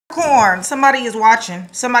Capricorn, somebody is watching,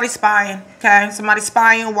 somebody spying, okay? Somebody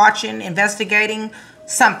spying, watching, investigating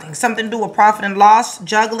something to do with profit and loss,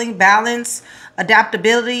 juggling, balance,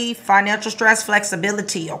 adaptability, financial stress,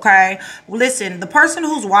 flexibility, okay? Listen, the person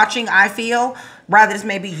who's watching, I feel, rather this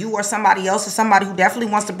may be you or somebody else, or somebody who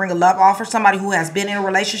definitely wants to bring a love offer, somebody who has been in a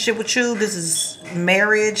relationship with you. This is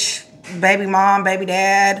marriage, baby mom, baby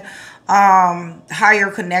dad,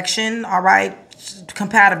 higher connection, all right?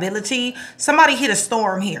 Compatibility. Somebody hit a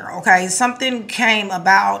storm here, okay? Something came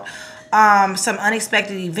about, some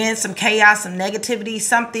unexpected events, some chaos, some negativity,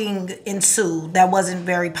 something ensued that wasn't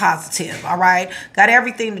very positive, all right? Got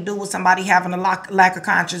everything to do with somebody having a lack of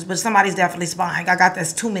conscience, but somebody's definitely spying. I got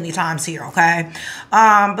this too many times here, okay?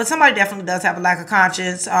 But somebody definitely does have a lack of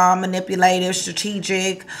conscience, manipulative,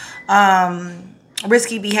 strategic,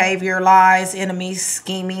 risky behavior, lies, enemies,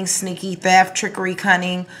 scheming, sneaky, theft, trickery,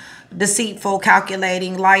 cunning, deceitful,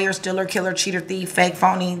 calculating, liar, stealer, killer, cheater, thief, fake,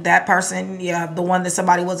 phony. That person, yeah, the one that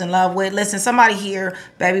somebody was in love with. Listen, somebody here,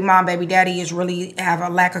 baby mom, baby daddy, is really have a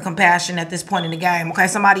lack of compassion at this point in the game, okay?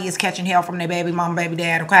 Somebody is catching hell from their baby mom, baby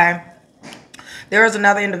dad, okay? There is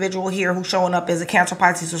another individual here who's showing up as a Cancer,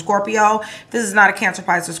 Pisces, or Scorpio. This is not a Cancer,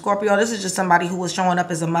 Pisces, or Scorpio. This is just somebody who is showing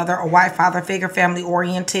up as a mother, a wife, father figure,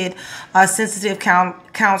 family-oriented, sensitive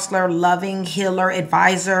counselor, loving, healer,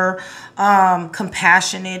 advisor,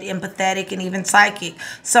 compassionate, empathetic, and even psychic.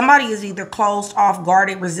 Somebody is either closed off,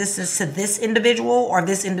 guarded, resistance to this individual, or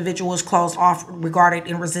this individual is closed off, regarded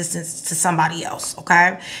in resistance to somebody else,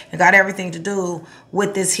 okay? It got everything to do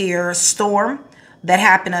with this here storm that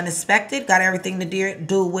happened unexpected. Got everything to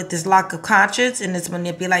do with this lack of conscience and this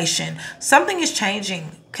manipulation. Something is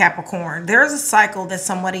changing, Capricorn. There's a cycle that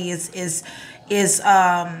somebody is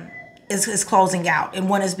closing out and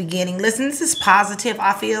one is beginning. Listen, this is positive,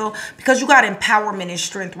 I feel, because you got empowerment and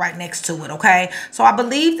strength right next to it, okay? So I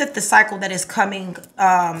believe that the cycle that is coming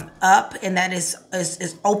up and that is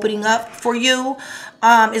opening up for you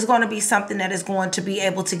is going to be something that is going to be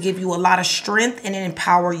able to give you a lot of strength and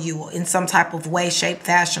empower you in some type of way, shape,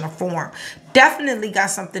 fashion, or form. Definitely got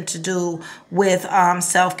something to do with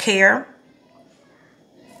self-care.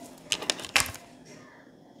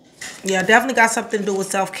 Yeah, definitely got something to do with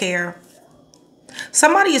self-care.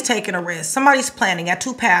 Somebody is taking a risk. Somebody's planning at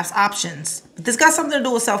two paths, options. But this got something to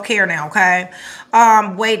do with self-care now, okay?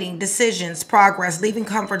 Waiting, decisions, progress, leaving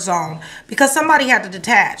comfort zone. Because somebody had to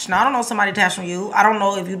detach. Now, I don't know if somebody detached from you. I don't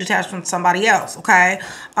know if you detached from somebody else, okay?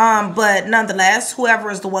 But nonetheless,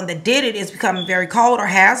 whoever is the one that did it is becoming very cold or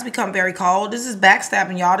has become very cold. This is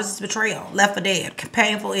backstabbing, y'all. This is betrayal. Left for dead.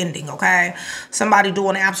 Painful ending, okay? Somebody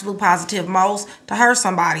doing the absolute positive most to hurt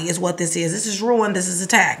somebody is what this is. This is ruin. This is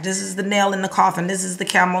attack. This is the nail in the coffin. This is the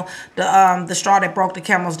camel, the straw that broke the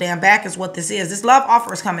camel's damn back is what this is. This love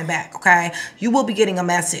offer is coming back, okay? You will be getting a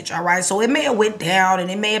message, all right? So it may have went down and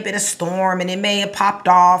it may have been a storm and it may have popped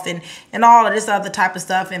off and all of this other type of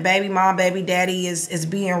stuff. And baby mom, baby daddy is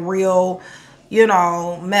being real, you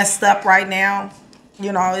know, messed up right now.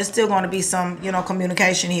 You know, it's still going to be some, you know,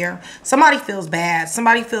 communication here. Somebody feels bad.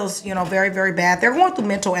 Somebody feels, you know, very, very bad. They're going through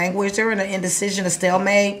mental anguish. They're in an indecision, a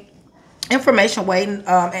stalemate. Information waiting,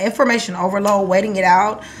 information overload, waiting it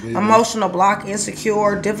out, emotional block,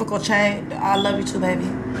 insecure, difficult change. I love you too, baby.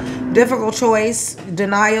 Difficult choice,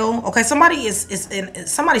 denial. Okay, somebody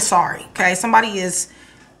somebody's sorry. Okay, somebody is,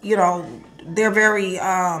 you know, they're very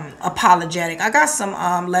apologetic. I got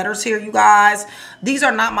some letters here, you guys. These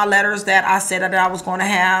are not my letters that I said that I was going to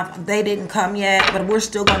have. They didn't come yet, but we're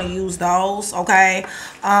still going to use those, okay?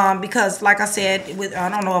 Because like I said, I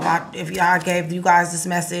don't know if I gave you guys this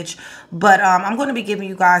message, but I'm going to be giving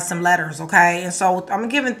you guys some letters, okay? And so I'm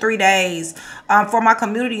giving 3 days. For my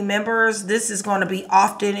community members, this is going to be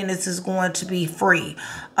often and this is going to be free.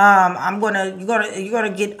 You're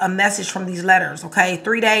gonna get a message from these letters, okay?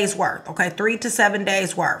 3 days worth, okay? 3 to 7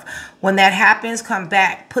 days worth. When that happens, come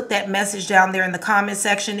back, put that message down there in the comment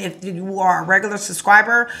section. If you are a regular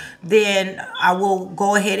subscriber, then I will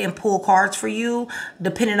go ahead and pull cards for you,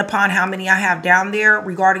 depending upon how many I have down there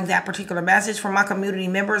regarding that particular message. For my community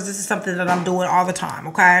members, this is something that I'm doing all the time,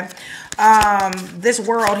 okay? This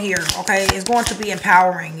world here, okay, is going to be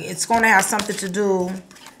empowering. It's going to have something to do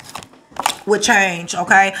with change,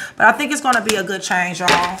 okay? But I think it's going to be a good change, y'all.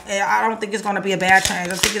 I don't think it's going to be a bad change.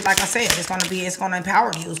 I think it's, like I said, it's going to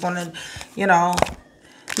empower you. It's going to, you know,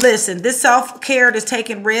 listen, this self-care, this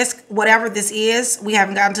taking risk, whatever this is, we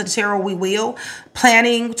haven't gotten to the tarot, we will.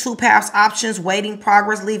 Planning, two paths, options, waiting,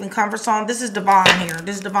 progress, leaving comfort zone. This is divine here.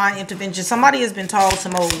 This is divine intervention. Somebody has been told to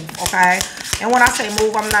move, okay? And when I say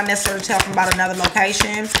move, I'm not necessarily talking about another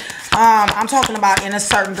location. I'm talking about in a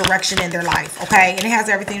certain direction in their life, okay? And it has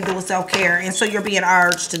everything to do with self-care. And so you're being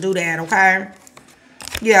urged to do that, okay?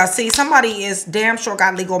 Yeah, see, somebody is damn sure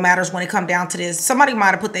got legal matters when it come down to this. Somebody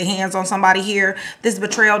might have put their hands on somebody here. This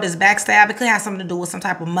betrayal, this backstab, it could have something to do with some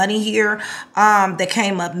type of money here that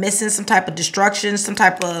came up missing, some type of destruction, some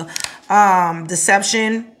type of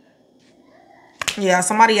deception. Yeah,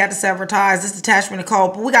 somebody had to sever ties. This detachment of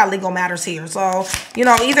cold, but we got legal matters here. So, you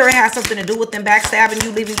know, either it has something to do with them backstabbing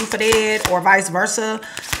you, leaving you for dead, or vice versa.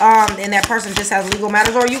 And that person just has legal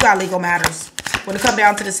matters, or you got legal matters. When it comes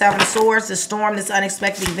down to the Seven of Swords, the storm, this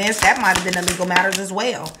unexpected events, that might have been the legal matters as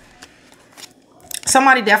well.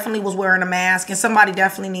 Somebody definitely was wearing a mask, and somebody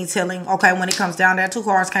definitely needs healing. Okay, when it comes down to that, 2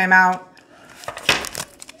 cards came out.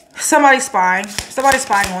 Somebody's spying. Somebody's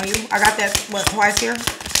spying on you. I got that, what, twice here?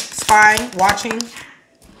 Spying, watching.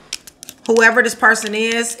 Whoever this person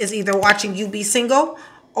is either watching you be single,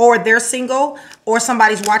 or they're single, or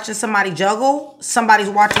somebody's watching somebody juggle. Somebody's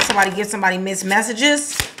watching somebody give somebody missed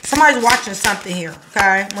messages. Somebody's watching something here,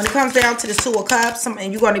 okay? When it comes down to the 2 of Cups,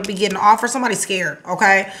 and you're going to be getting an offer, somebody's scared,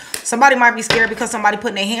 okay? Somebody might be scared because somebody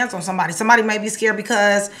putting their hands on somebody. Somebody may be scared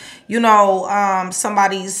because, you know,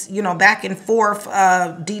 somebody's, you know, back and forth,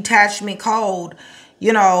 detachment code.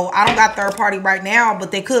 You know, I don't got third party right now, but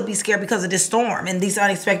they could be scared because of this storm and these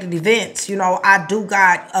unexpected events. You know, I do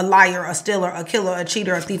got a liar, a stealer, a killer, a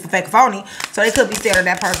cheater, a thief, a fake, a phony. So they could be scared of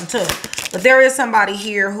that person too. But there is somebody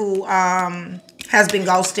here who has been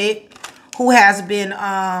ghosted, who has been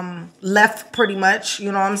left pretty much,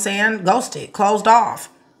 you know what I'm saying? Ghosted, closed off,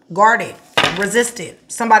 guarded, resisted.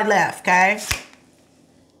 Somebody left, okay?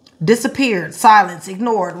 Disappeared, silenced,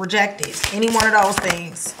 ignored, rejected. Any one of those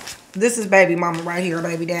things. This is baby mama right here,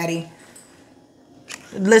 baby daddy.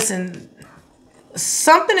 Listen,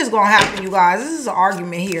 something is going to happen, you guys. This is an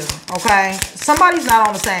argument here, okay? Somebody's not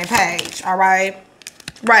on the same page, all right?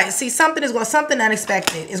 Right, see, something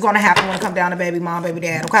unexpected is going to happen when it comes down to baby mom, baby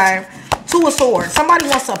dad, okay? 2 of Swords. Somebody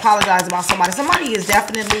wants to apologize about somebody. Somebody is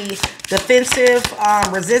definitely defensive,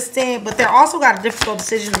 resistant, but they're also got a difficult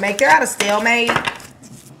decision to make. They're at a stalemate.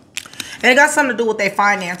 And it got something to do with their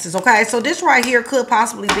finances, okay? So this right here could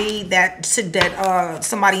possibly be that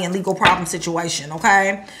somebody in legal problem situation,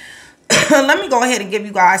 okay? Let me go ahead and give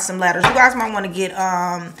you guys some letters. You guys might want to get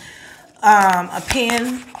a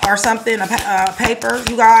pen or something, a paper.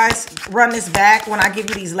 You guys run this back when I give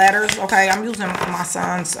you these letters, okay? I'm using my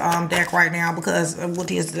son's deck right now because with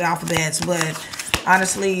his alphabets, but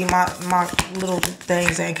honestly, my little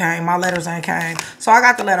things ain't came. My letters ain't came. So I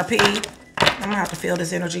got the letter P. I'm going to have to feel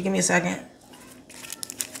this energy. Give me a second.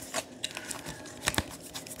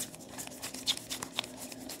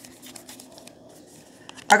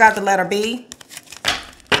 I got the letter B.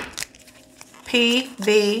 P,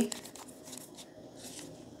 B.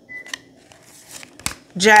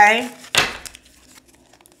 J.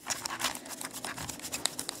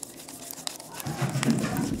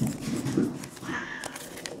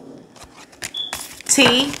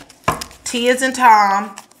 T. T is in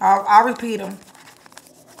Tom. I'll repeat them.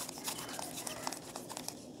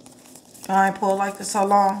 I ain't pulled like this so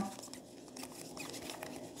long.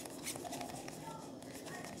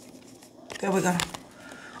 There we go.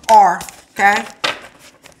 R, okay?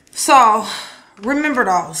 So, remember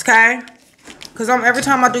those, okay? Because every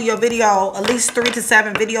time I do your video, at least 3 to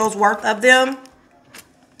 7 videos worth of them.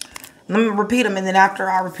 Let me repeat them, and then after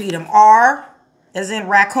I repeat them. R is in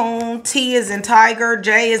raccoon. T is in tiger.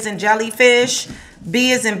 J is in jellyfish.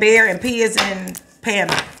 B is in bear, and P is in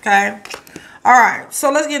panda, okay? All right,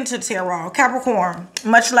 so let's get into the tarot. Capricorn,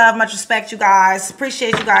 much love, much respect, you guys.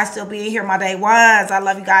 Appreciate you guys still being here, my day ones. I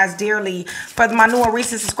love you guys dearly. For my new and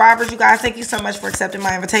recent subscribers, you guys, thank you so much for accepting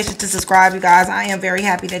my invitation to subscribe, you guys. I am very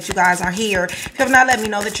happy that you guys are here. If you have not let me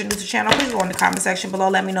know that you're new to the channel, please go in the comment section below.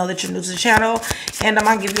 Let me know that you're new to the channel, and I'm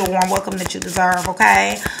going to give you a warm welcome that you deserve,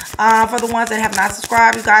 okay? For the ones that have not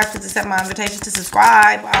subscribed, you guys, please accept my invitation to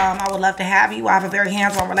subscribe. I would love to have you. I have a very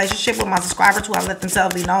hands-on relationship with my subscribers who have let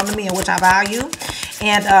themselves be known to me and which I value.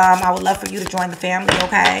 And I would love for you to join the family,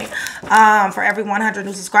 okay? For every 100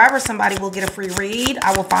 new subscribers, somebody will get a free read.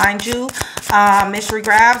 I will find you. Mystery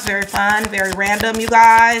grabs, very fun, very random, you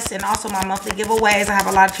guys. And also my monthly giveaways. I have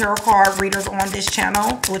a lot of tarot card readers on this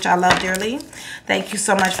channel, which I love dearly. Thank you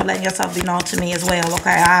so much for letting yourself be known to me as well,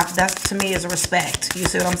 okay? That, to me, is a respect. You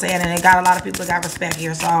see what I'm saying? And it got a lot of people that got respect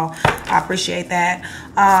here, so I appreciate that.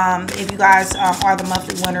 If you guys are the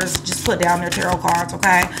monthly winners, just put down their tarot cards,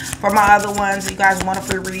 okay? For my other ones, you guys want a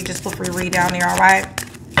free read, just put free read down there, all right?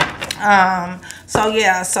 So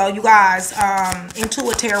yeah, so you guys,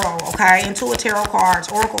 Intuit Tarot, okay? Intuit Tarot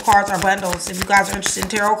cards, Oracle cards are bundles. If you guys are interested in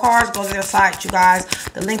tarot cards, go to their site, you guys.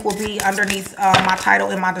 The link will be underneath my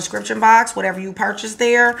title in my description box, whatever you purchase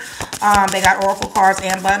there. They got oracle cards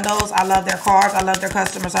and bundles. I love their cards. I love their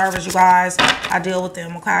customer service, you guys. I deal with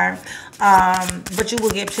them, okay? But you will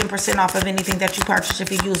get 10% off of anything that you purchase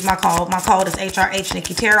if you use my code. My code is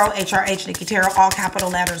HRHNIKKITAROT, HRHNIKKITAROT, all capital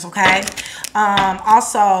letters, okay?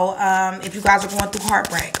 Also, if you guys are going through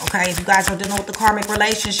heartbreak, okay? If you guys are dealing with the karmic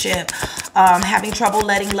relationship, having trouble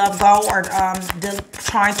letting love go, or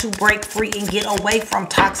trying to break free and get away from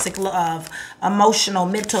toxic love, emotional,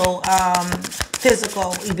 mental,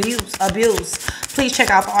 physical abuse, please check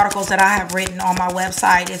out the articles that I have written on my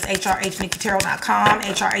website. It's HRHNIKKITAROT.com,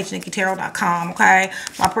 HRHNIKKITAROT.com, okay?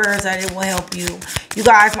 My prayer is that it will help you. You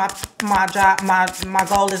guys, my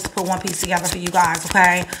goal is to put one piece together for you guys,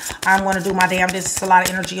 okay? I'm going to do my damnedest. It's a lot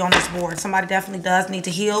of energy on this board. Somebody definitely does need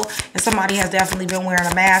to heal, and somebody has definitely been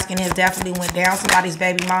wearing a mask and has definitely went down. Somebody's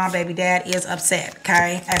baby mom, baby dad is upset,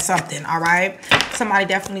 okay, at something, all right? Somebody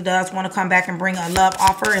definitely does want to come back and bring a love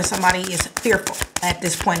offer, and somebody is fearful at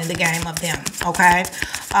this point in the game of them, okay?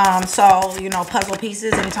 So, you know, puzzle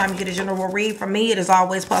pieces. Anytime you get a general read from me, it is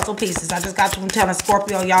always puzzle pieces. I just got you from telling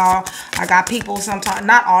Scorpio, y'all. I got people sometimes,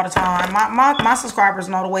 not all the time. My subscribers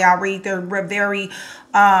know the way I read. They're very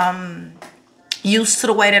used to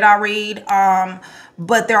the way that I read.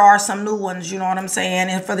 But there are some new ones, you know what I'm saying?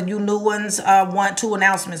 And for the you new ones, two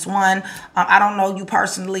announcements. One, I don't know you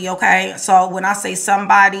personally, okay? So when I say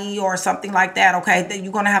somebody or something like that, okay, then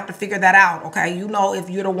you're going to have to figure that out, okay? You know if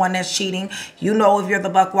you're the one that's cheating. You know if you're the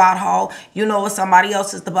buck wild hoe. You know if somebody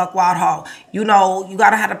else is the buck wild hoe. You know, you got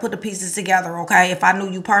to have to put the pieces together, okay? If I knew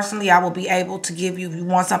you personally, I will be able to give you, if you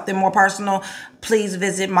want something more personal, please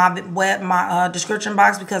visit my description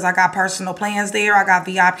box, because I got personal plans there. I got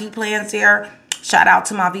VIP plans there. Shout out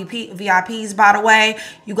to my VIPs, by the way.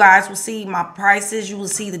 You guys will see my prices. You will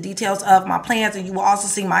see the details of my plans, and you will also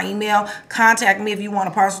see my email. Contact me if you want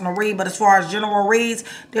a personal read. But as far as general reads,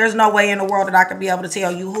 there's no way in the world that I could be able to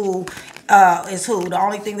tell you who is who. The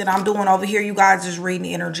only thing that I'm doing over here, you guys, is reading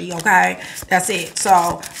the energy, okay? That's it.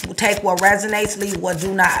 So we'll take what resonates, leave what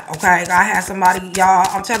do not, okay? I had somebody, y'all,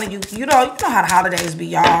 I'm telling you, you know how the holidays be,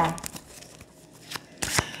 y'all.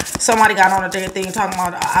 Somebody got on a thing talking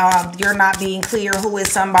about you're not being clear who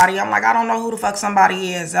is somebody. I'm like, I don't know who the fuck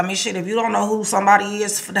somebody is. I mean, shit, if you don't know who somebody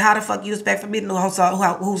is, how the fuck you expect for me to know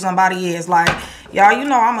who somebody is? Like, y'all, you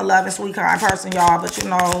know I'm a loving, sweet, kind person, y'all. But, you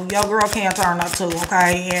know, your girl can turn up too,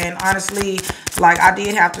 okay? And honestly, like, I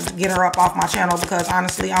did have to get her up off my channel because,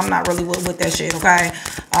 honestly, I'm not really with that shit, okay?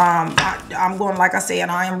 I'm going, like I said,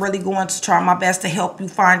 I am really going to try my best to help you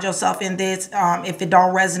find yourself in this. If it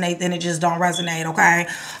don't resonate, then it just don't resonate, okay?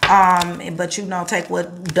 But, you know, take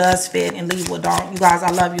what does fit and leave what don't. You guys,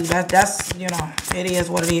 I love you. That's, you know, it is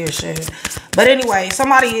what it is, shit. But anyway,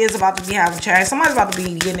 somebody is about to be having change. Somebody's about to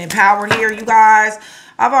be getting empowered here, you guys.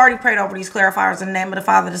 I've already prayed over these clarifiers in the name of the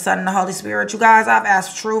Father, the Son, and the Holy Spirit. You guys, I've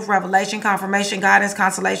asked truth, revelation, confirmation, guidance,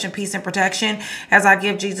 consolation, peace, and protection as I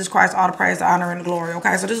give Jesus Christ all the praise, the honor, and the glory.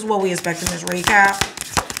 Okay, so this is what we expect in this recap.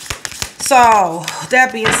 So,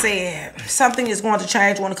 that being said, something is going to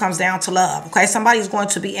change when it comes down to love, okay? Somebody is going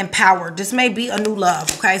to be empowered. This may be a new love,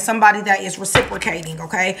 okay? Somebody that is reciprocating,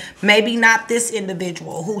 okay? Maybe not this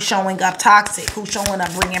individual who's showing up toxic, who's showing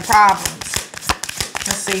up bringing problems.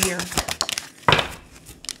 Let's see here.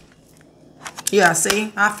 Yeah,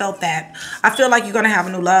 see? I felt that. I feel like you're going to have a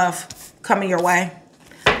new love coming your way.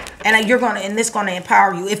 And this going to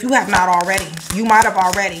empower you. If you have not already, you might have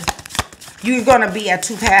already. You're going to be at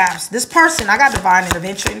two paths. This person, I got divine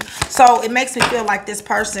intervention. So it makes me feel like this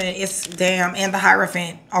person is, in the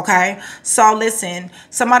Hierophant, okay? So listen,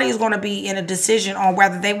 somebody is going to be in a decision on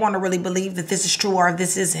whether they want to really believe that this is true or if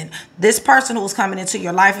this isn't. This person who's coming into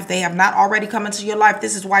your life, if they have not already come into your life,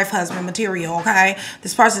 this is wife, husband material, okay?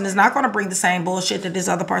 This person is not going to bring the same bullshit that this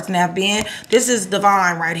other person have been. This is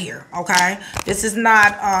divine right here, okay? This is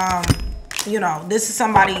not, you know, this is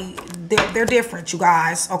somebody, they're different, you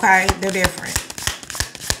guys, okay? They're different.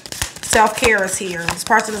 Self-care is here. This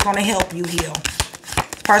person is going to help you heal.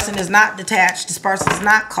 This person is not detached. This person is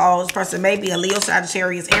not cold. This person may be a Leo,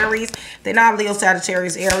 Sagittarius, Aries. They're not Leo,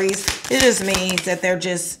 Sagittarius, Aries. It just means that they're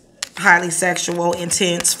just highly sexual,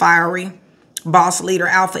 intense, fiery, boss leader,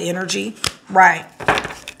 alpha energy. Right.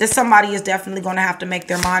 That somebody is definitely going to have to make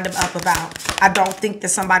their mind up about. I don't think that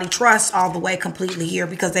somebody trusts all the way completely here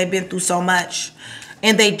because they've been through so much.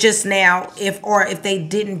 And they just now, if they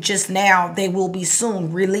didn't just now, they will be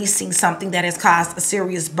soon releasing something that has caused a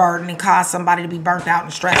serious burden and caused somebody to be burnt out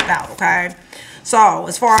and stressed out, okay? So,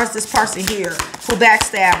 as far as this person here who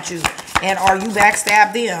backstabbed you, and or you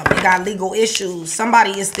backstabbed them and got legal issues,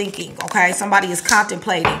 somebody is thinking, okay? Somebody is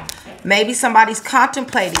contemplating Maybe somebody's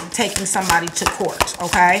contemplating taking somebody to court,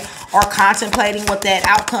 okay? Or contemplating what that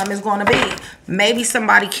outcome is going to be. Maybe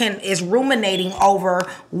somebody is ruminating over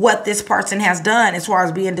what this person has done as far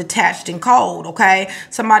as being detached and cold, okay?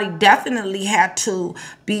 Somebody definitely had to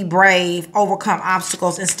be brave, overcome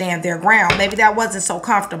obstacles, and stand their ground. Maybe that wasn't so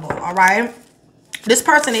comfortable, all right? This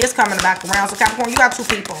person is coming back around. So Capricorn, you got two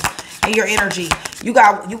people in your energy.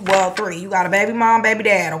 Well, three. You got a baby mom, baby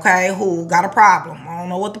dad, okay, who got a problem. I don't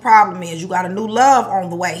know what the problem is. You got a new love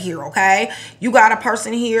on the way here, okay? You got a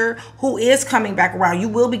person here who is coming back around. You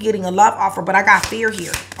will be getting a love offer, but I got fear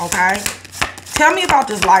here, okay? Tell me about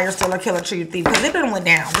this liar, stealer, killer, cheater, thief, because it done went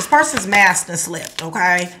down. This person's masked and slipped,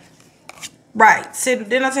 okay? Right.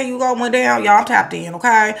 Didn't I tell you all went down? Y'all tapped in,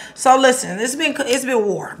 okay? So listen, it's been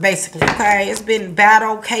war, basically, okay? It's been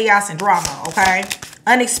battle, chaos, and drama, okay?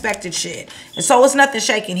 Unexpected shit. And so it's nothing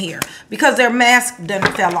shaking here because their mask done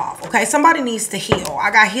fell off, okay? Somebody needs to heal. I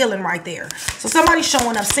got healing right there. So somebody's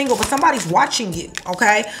showing up single, but somebody's watching you,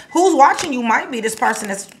 okay? Who's watching you might be this person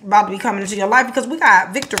that's about to be coming into your life because we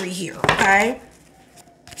got victory here, okay?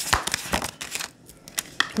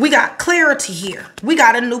 We got clarity here. We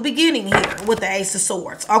got a new beginning here with the Ace of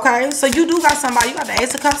Swords, okay? So you do got somebody. You got the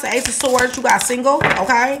Ace of Cups, the Ace of Swords. You got single,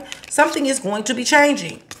 okay? Something is going to be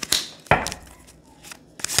changing.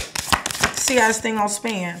 See how this thing gonna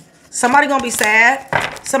spin. Somebody gonna be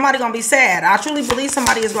sad. Somebody gonna be sad. I truly believe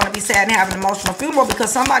somebody is gonna be sad and have an emotional funeral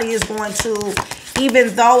because somebody is going to,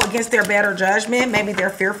 even though against their better judgment, maybe they're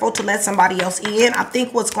fearful to let somebody else in. I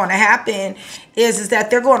think what's going to happen is that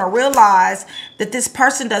they're going to realize that this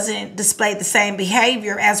person doesn't display the same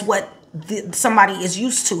behavior as what somebody is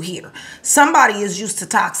used to here. Somebody is used to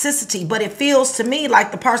toxicity, but it feels to me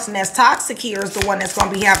like the person that's toxic here is the one that's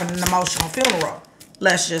going to be having an emotional funeral.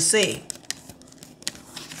 Let's just see.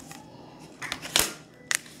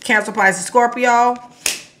 Cancer, Pisces, Scorpio,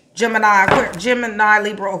 Gemini,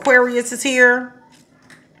 Libra, Aquarius is here.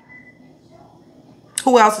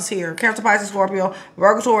 Who else is here? Cancer, Pisces, Scorpio,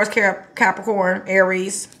 Virgo, Taurus, Capricorn,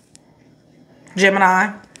 Aries,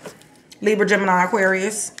 Gemini, Libra, Gemini,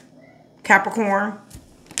 Aquarius, Capricorn,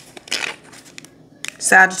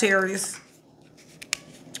 Sagittarius,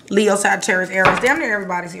 Leo, Sagittarius, Aries. Damn near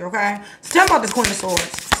everybody's here, okay? So tell me about this Queen of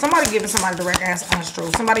Swords. Somebody giving somebody direct answer, honest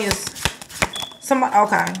truth.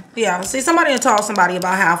 Okay, yeah. See, somebody done told somebody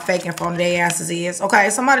about how fake and phony their asses is. Okay,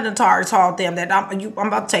 somebody done told them that I'm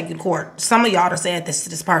about to take you to court. Some of y'all done said this to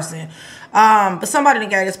this person. But somebody done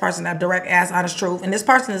gave this person a direct ass, honest truth. And this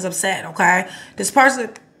person is upset, okay? This person,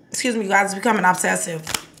 excuse me, you guys, is becoming obsessive.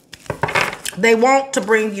 They want to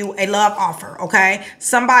bring you a love offer, okay?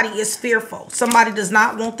 Somebody is fearful. Somebody does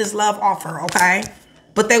not want this love offer, okay?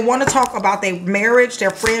 But they want to talk about their marriage,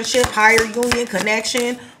 their friendship, higher union,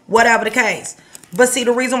 connection, whatever the case. But see,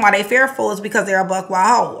 the reason why they fearful is because they're a buck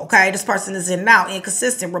wild hoe, okay? This person is in and out,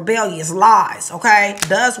 inconsistent, rebellious, lies, okay?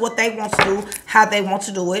 Does what they want to do, how they want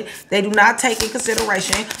to do it. They do not take in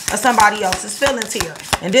consideration of somebody else's feelings here.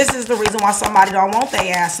 And this is the reason why somebody don't want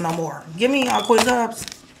their ass no more. Give me Queen Cups.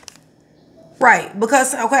 Right,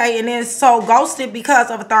 because, okay, and then so ghosted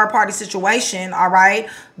because of a third-party situation, all right?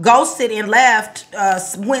 Ghosted and left,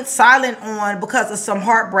 went silent on because of some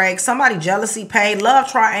heartbreak, somebody jealousy, pain,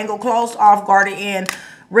 love triangle, closed off, guarded, and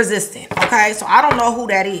resistant, okay? So I don't know who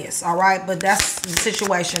that is, all right? But that's the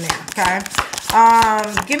situation there, okay?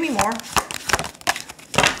 Give me more.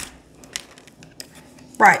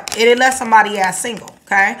 Right, it left somebody as single,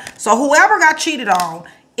 okay? So whoever got cheated on,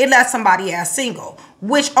 it left somebody as single,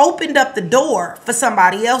 which opened up the door for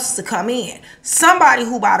somebody else to come in. Somebody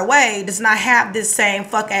who, by the way, does not have this same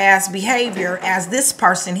fuck-ass behavior as this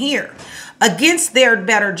person here. Against their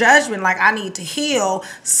better judgment, like I need to heal,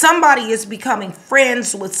 somebody is becoming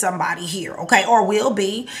friends with somebody here, okay, or will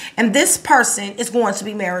be. And this person is going to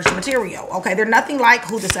be marriage material, okay? They're nothing like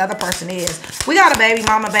who this other person is. We got a baby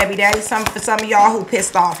mama, baby daddy, for some of y'all who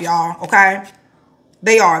pissed off, y'all, okay?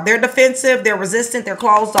 They are. They're defensive. They're resistant. They're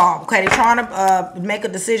closed off. Okay. They're trying to make a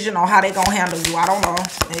decision on how they're going to handle you. I don't know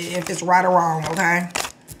if it's right or wrong. Okay.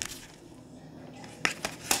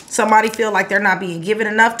 Somebody feel like they're not being given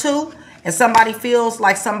enough to. And somebody feels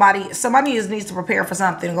like somebody just needs to prepare for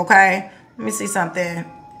something. Okay. Let me see something.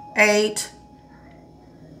 8.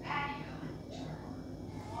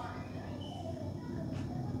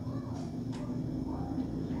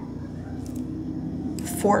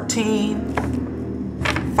 14.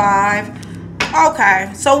 5.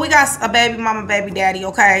 Okay, so we got a baby mama, baby daddy.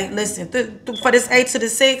 Okay, listen, for this 8 to the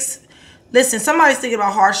 6, Listen, somebody's thinking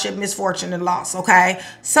about hardship, misfortune, and loss, okay?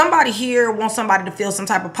 Somebody here wants somebody to feel some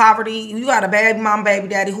type of poverty. You got a baby mom, baby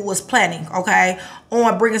daddy who is planning, okay,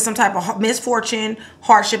 on bringing some type of misfortune,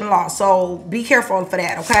 hardship, and loss. So be careful for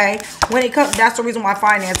that, okay? When it comes, that's the reason why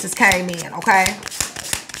finances came in, okay?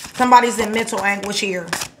 Somebody's in mental anguish here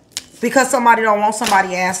because somebody don't want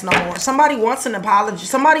somebody ass no more. Somebody wants an apology.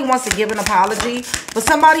 Somebody wants to give an apology, but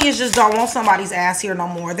somebody is just don't want somebody's ass here no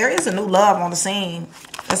more. There is a new love on the scene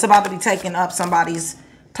that's about to be taking up somebody's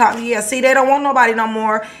top. Yeah, see, they don't want nobody no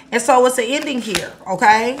more. And so it's an ending here,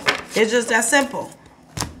 okay? It's just that simple.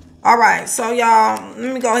 All right, so y'all,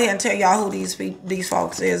 let me go ahead and tell y'all who these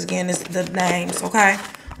folks is. Again, it's the names, okay?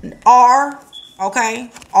 R,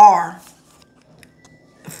 okay? R.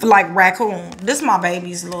 Like raccoon. This is my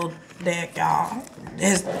baby's little deck, y'all.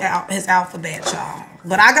 His alphabet, y'all.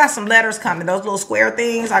 But I got some letters coming. Those little square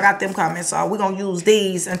things, I got them coming. So we're going to use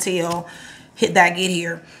these until get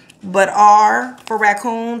here. But R for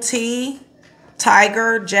raccoon, T,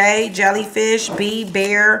 tiger, J, jellyfish, B,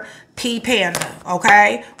 bear, P, panda.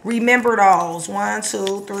 Okay? Remember those. 1,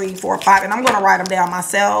 2, 3, 4, 5. And I'm going to write them down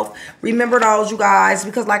myself. Remember those, you guys.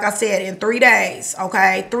 Because like I said, in 3 days,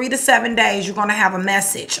 okay? 3 to 7 days, you're going to have a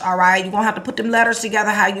message. All right? You're going to have to put them letters together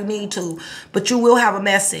how you need to. But you will have a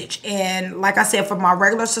message. And like I said, for my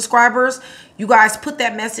regular subscribers, you guys put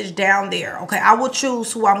that message down there. Okay? I will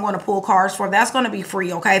choose who I'm going to pull cards for. That's going to be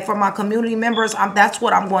free. Okay? For my community members, that's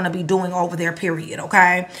what I'm going to be doing over there, period.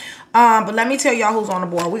 Okay? But let me tell y'all who's on the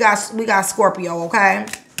board. We got Scorpio, okay?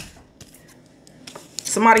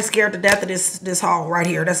 Somebody's scared to death of this haul right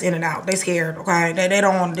here. That's in and out. They scared, okay? They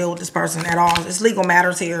don't want to deal with this person at all. It's legal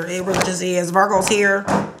matters here. It really just is. Virgo's here.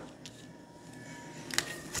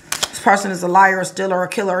 This person is a liar, a stealer, a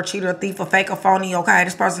killer, a cheater, a thief, a fake, a phony, okay?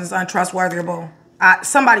 This person is untrustworthy.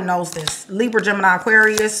 Somebody knows this. Libra, Gemini,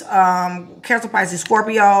 Aquarius, Cancer, Pisces,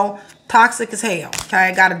 Scorpio. Toxic as hell,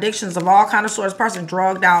 okay? Got addictions of all kind of sorts. Person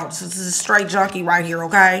drugged out. This is a straight junkie right here,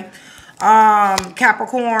 okay?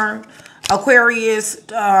 Capricorn, Aquarius,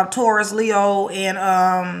 Taurus, Leo,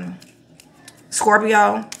 and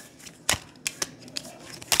Scorpio.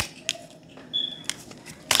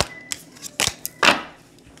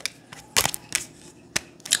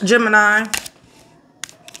 Gemini,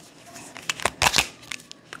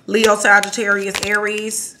 Leo, Sagittarius,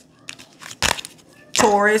 Aries,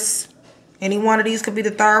 Taurus. Any one of these could be the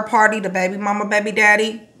third party, the baby mama, baby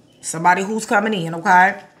daddy, somebody who's coming in,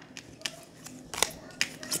 okay?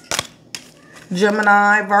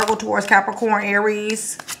 Gemini, Virgo, Taurus, Capricorn,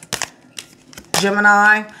 Aries,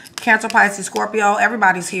 Gemini, Cancer, Pisces, Scorpio.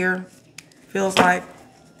 Everybody's here, feels like.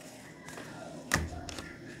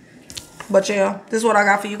 But yeah, this is what I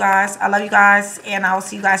got for you guys. I love you guys, and I will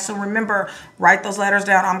see you guys soon. Remember, write those letters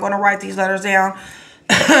down. I'm going to write these letters down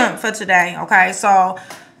for today, okay? So,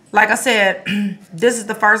 like I said, this is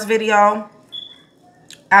the first video.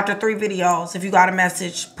 After 3 videos, if you got a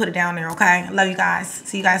message, put it down there, okay? I love you guys.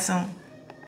 See you guys soon.